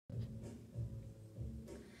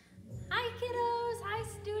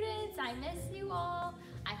I miss you all.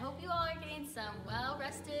 I hope you all are getting some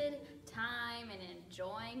well-rested time and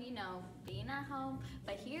enjoying, being at home.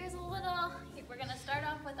 But here's we're gonna start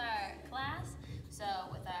off with our class. So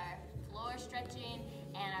with our floor stretching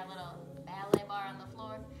and our little ballet bar on the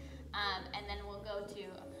floor. And then we'll go to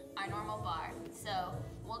our normal bar. So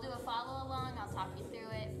we'll do a follow along, I'll talk you through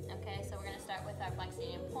it. Okay, so we're gonna start with our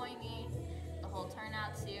flexing and pointing, the whole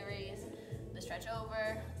turnout series, the stretch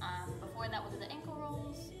over. Before that we'll do the ankle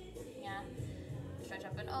rolls. Yeah, stretch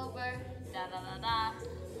up and over, da da da da.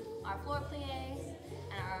 Our floor plies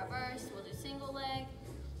and our reverse, we'll do single leg,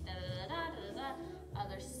 da da da da da da,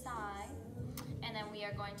 other side. And then we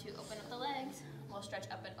are going to open up the legs. We'll stretch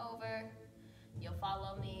up and over. You'll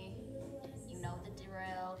follow me. You know the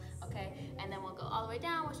drill, okay? And then we'll go all the way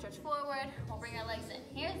down. We'll stretch forward. We'll bring our legs in.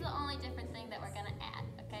 Here's the only different thing that we're gonna add,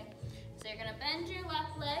 okay? So you're gonna bend your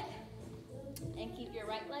left leg and keep your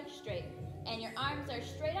right leg straight. And your arms are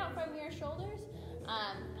straight out from your shoulders,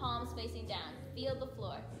 palms facing down. Feel the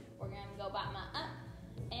floor. We're gonna go bottom up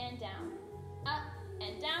and down, up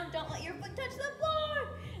and down. Don't let your foot touch the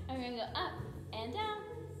floor. And we're gonna go up and down,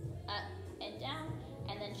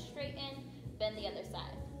 and then straighten, bend the other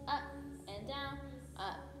side. Up and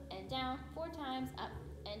down, 4 times, up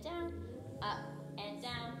and down,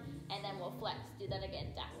 and then we'll flex. Do that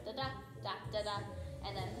again, da da da, da da da,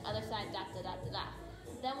 and then other side, da da da da da.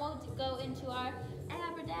 Then we'll go into our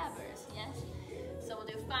abradabbers, yes? So we'll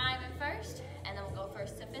do 5 in first, and then we'll go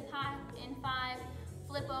first to 5th high in 5,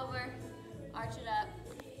 flip over, arch it up,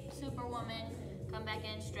 superwoman, come back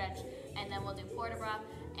in, stretch, and then we'll do port de bras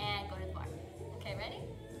and go to the bar. Okay, ready?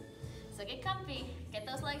 So get comfy, get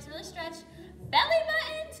those legs really stretched, belly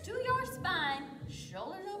buttons to your spine,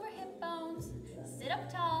 shoulders over hip bones, sit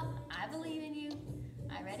up tall, I believe in you.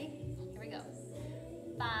 All right, ready? Here we go.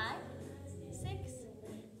 5, 6,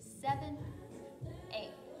 7, 8,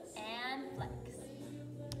 and flex.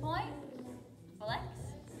 Point, flex,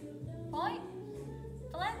 point,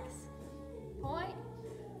 flex, point,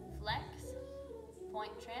 flex,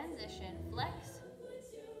 point transition, flex,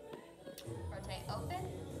 rotate open,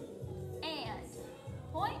 and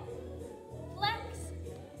point, flex,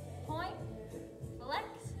 point,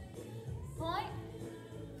 flex, point,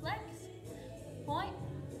 flex, point,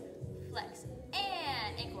 flex,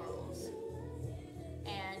 and ankle rolls,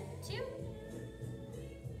 and 2,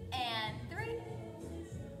 and 3,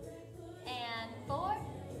 and 4,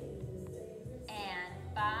 and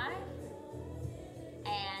 5,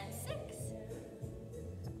 and 6,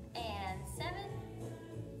 and 7,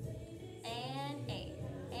 and 8,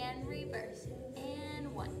 and reverse,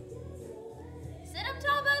 and 1. Sit up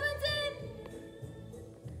tall, belly buttons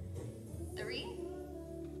in. 3,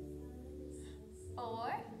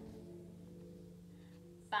 4,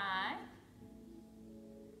 5,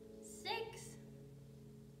 6,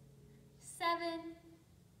 7,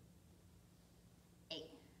 8.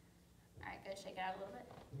 All right, good. Shake it out a little bit.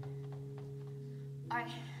 All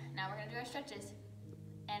right, now we're gonna do our stretches.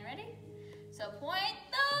 And ready? So point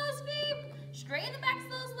those feet, straighten the backs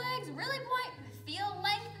of those legs, really point. Feel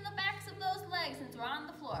length in the backs of those legs since we're on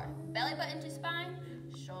the floor. Belly button to spine,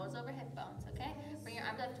 shoulders over hip bones, okay? Bring your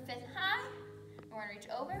arms up to 5th high. We're gonna reach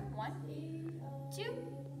over. 1, 2,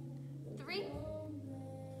 3,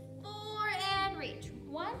 4, and reach.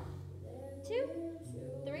 1, 2,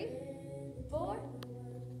 3, 4,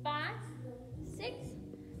 5, 6,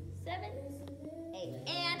 7, 8.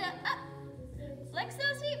 And up. Flex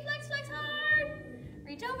those feet, flex, flex hard.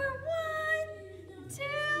 Reach over. 1, 2,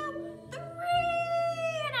 3.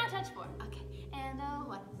 And now touch 4. Okay. And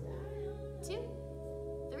 1, 2,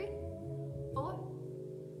 3, 4,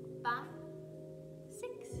 5,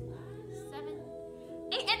 6, 7,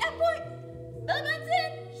 8. And up point. Belly buttons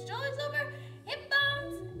in. Shoulders over. Hip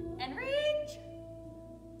bones. And reach.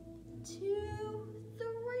 2, 3,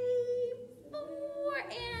 4.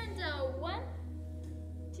 And 1,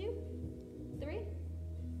 2, 3,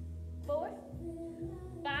 4,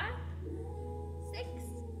 5, 6,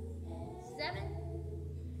 7,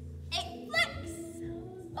 8. Flex.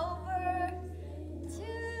 Over. 2,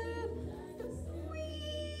 3.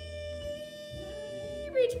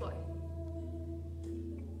 Reach 4.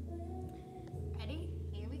 Ready?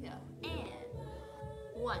 Here we go. And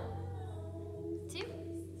 1, 2,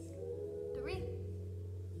 3,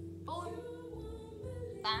 4,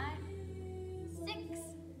 5, 6,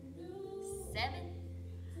 7,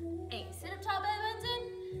 8. Sit up tall, belly buttons in.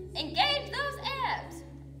 Engage those abs.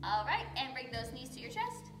 All right, and bring those knees to your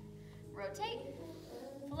chest. Rotate,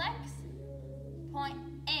 flex, point,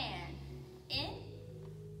 and in.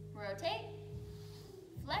 Rotate,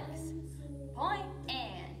 flex, point,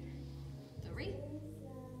 and 3.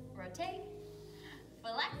 Rotate,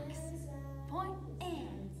 flex,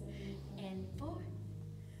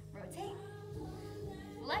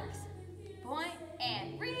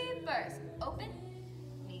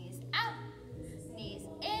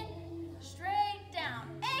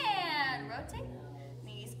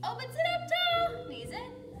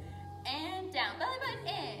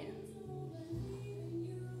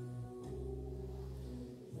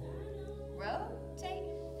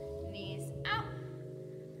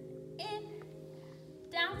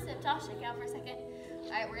 off, shake it out for a second.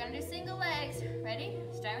 All right, we're gonna do single legs. Ready?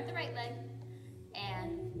 Starting with the right leg.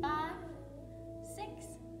 And 5, 6,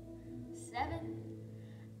 7,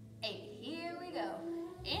 8. Here we go.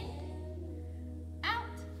 In,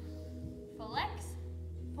 out, flex,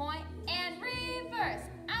 point, and reverse.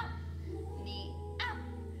 Out, knee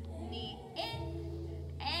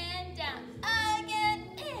in, and down. Again,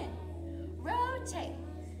 in, rotate,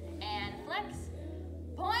 and flex,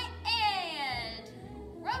 point, and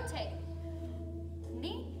rotate.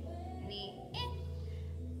 Knee in,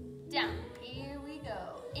 down. Here we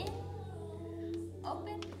go. In,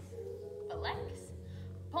 open, flex,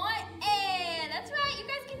 point, and that's right. You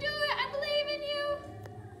guys can do it. I believe in you.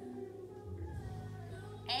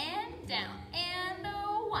 And down. And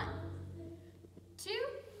 1, 2,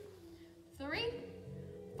 3,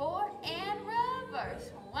 4, and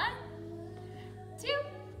reverse. 1, 2,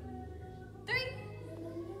 3,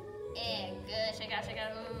 and good. Shake out, shake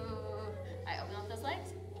out. Ooh. All right, open up those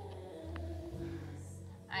legs.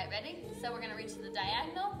 All right, ready? So we're gonna reach to the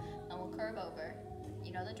diagonal, and we'll curve over.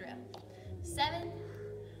 You know the drill. 7,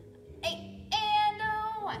 8, and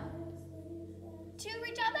 1, 2,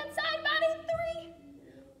 reach out that side body. 3,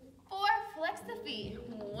 4, flex the feet.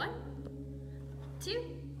 1, 2,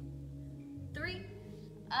 3,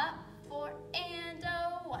 up, 4, and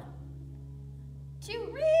 1,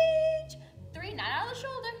 2, reach. 3, not out of the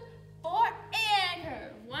shoulder. 4, and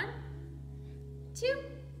curve. 1, 2,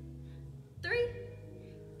 3,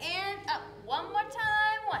 and up. One more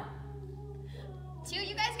time. 1, 2,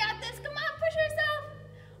 you guys got this. Come on, push yourself.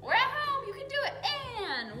 We're at home, you can do it.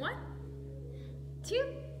 And 1,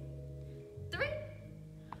 2, 3,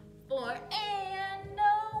 4, and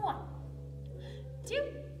 1, 2,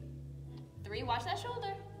 3, watch that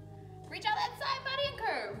shoulder. Reach out that side body and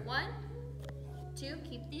curve. 1, 2,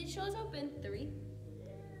 keep these shoulders open. 3,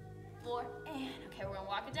 4, and okay, we're gonna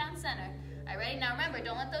walk it down center. All right, ready? Now remember,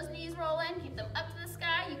 don't let those knees roll in. Keep them up to the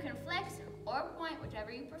sky. You can flex or point,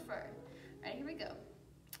 whichever you prefer. All right, here we go.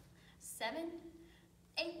 7,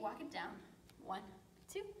 8, walk it down. 1,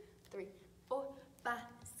 2, 3, 4, 5,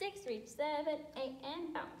 6, reach. 7, 8,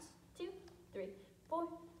 and bounce. 2, 3, 4,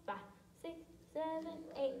 5, 6, 7,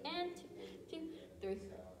 8, and 2, 3,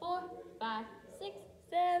 4, 5, 6,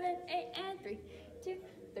 7, 8, and 3, 2,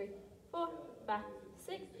 3, 4, 5,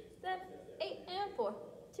 6, 7, 8, and 4,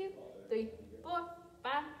 2, 3, 4,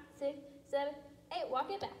 5, 6, 7, 8.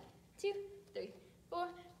 Walk it back. 2, 3, 4,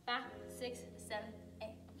 5, 6, 7, 8.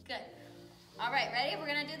 Good. All right, ready? We're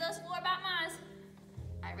gonna do those floor battements.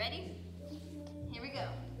 All right, ready? Here we go.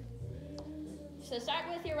 So start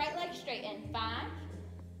with your right leg straight in. 5,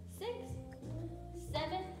 6,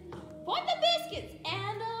 7. Point the biscuits.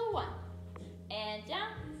 And 1. And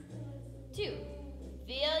down. 2.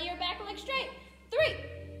 Feel your back leg straight. 3.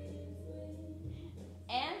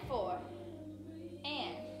 And 4.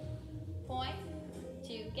 And point.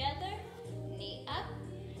 Together. Knee up.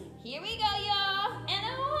 Here we go, y'all. And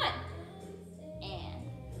 1. And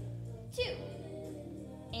 2.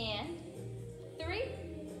 And 3.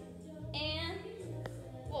 And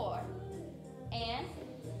 4. And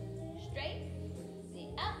straight.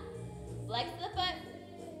 Knee up. Flex the foot.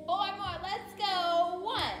 4 more. Let's go.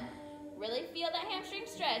 1. Really feel that hamstring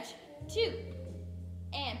stretch. 2.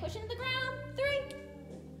 And push into the ground. 3.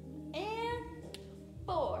 And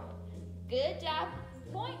 4. Good job.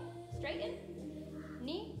 Point. Straighten.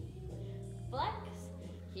 Knee. Flex.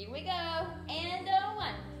 Here we go. And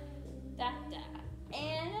 1. Da, da.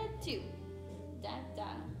 And 2. Da, da.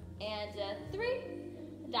 And 3.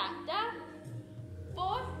 Da, da.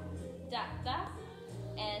 4. Da, da.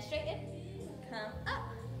 And straighten. Come up.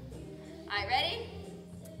 All right, ready?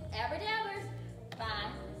 Abracadabras. 5,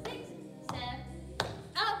 6, 7.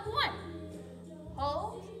 Up. 1.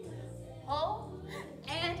 Hold. Hold.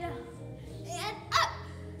 And down. And up.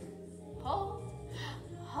 Hold.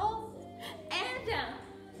 Hold. And down.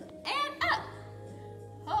 And up.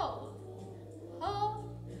 Hold. Hold.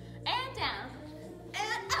 And down.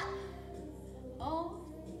 And up. Hold.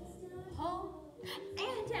 Hold.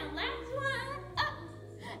 And down. Last one. Up.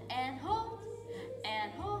 And hold.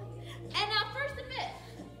 And hold. And now first and fifth.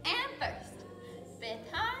 And first.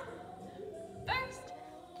 Fifth high. First.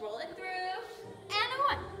 Roll it through. And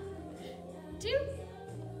 1. 2.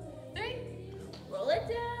 3. Roll it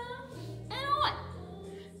down. And 1.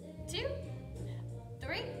 2.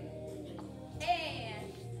 3.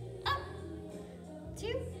 And up.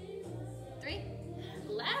 2. 3.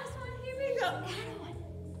 Last one. Here we go. And 1.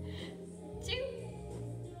 2.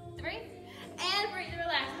 3. And breathe.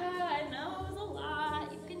 Relax. Oh, I know it was a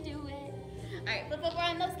lot. You can do it. All right, flip over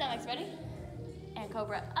on those stomachs. Ready? And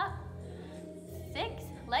cobra up. 6.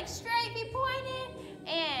 Legs straight. Be pointed.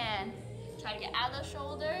 And try to get out of those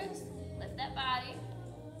shoulders. Lift that body.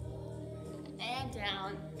 And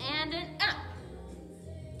down, and then up.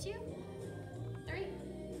 2, 3,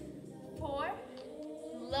 4,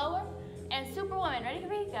 lower, and Superwoman. Ready? Here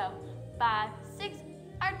we go. 5, 6,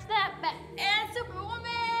 arch that back, and Superwoman,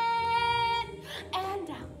 and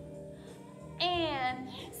down, and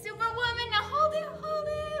Superwoman. Now hold it, hold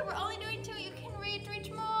it. We're only doing 2. You can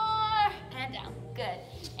reach more, and down. Good.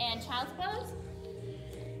 And child's pose.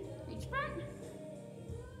 Reach front,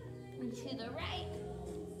 to the right.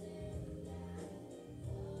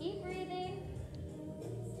 Keep breathing,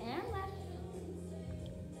 and left,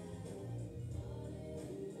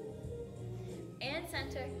 and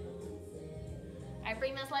center. All right,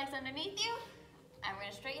 bring those legs underneath you. I'm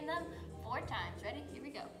gonna straighten them 4 times. Ready? Here we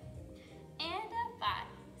go. And up, 5,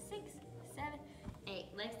 6, 7, 8.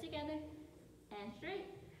 Legs together, and straight.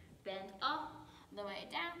 Bend all the way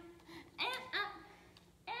down, and up,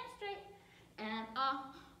 and straight, and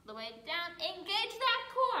all the way down. Engage that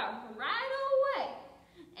core right away.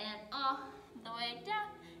 And all the way down,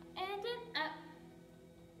 and then up.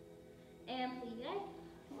 And plie,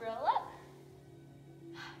 roll up.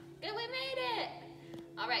 Good, we made it.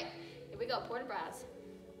 All right, here we go, port de bras.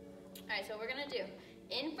 All right, so we're gonna do,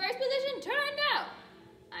 in first position, turned out.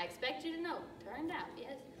 I expect you to know, turned out,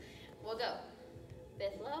 yes. We'll go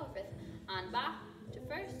 5th low, 5th on ba to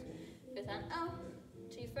first, 5th on O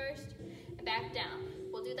to first, and back down.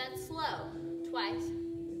 We'll do that slow, twice,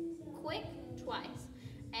 quick, twice.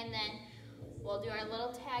 And then we'll do our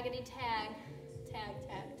little taggity tag, tag,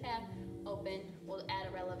 tag, tag, open. We'll add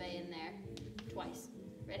a releve in there twice.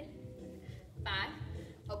 Ready? 5,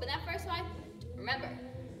 open that first wide. Remember,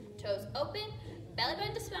 toes open, belly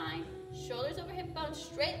button to spine, shoulders over hip bones,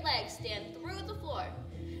 straight legs, stand through the floor.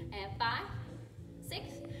 And 5,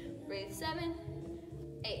 6, breathe 7,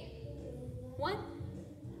 8. 1,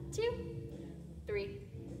 2, 3,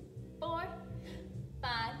 4,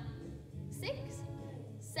 5, 6,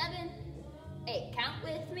 7, 8. Count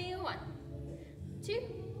with me. 1, 2,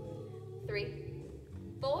 3,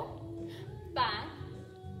 4, 5,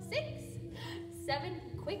 6, 7.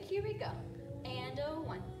 Quick, here we go. And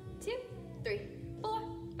 1, 2, 3, 4,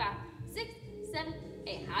 5, 6, 7,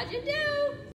 8. How'd you do?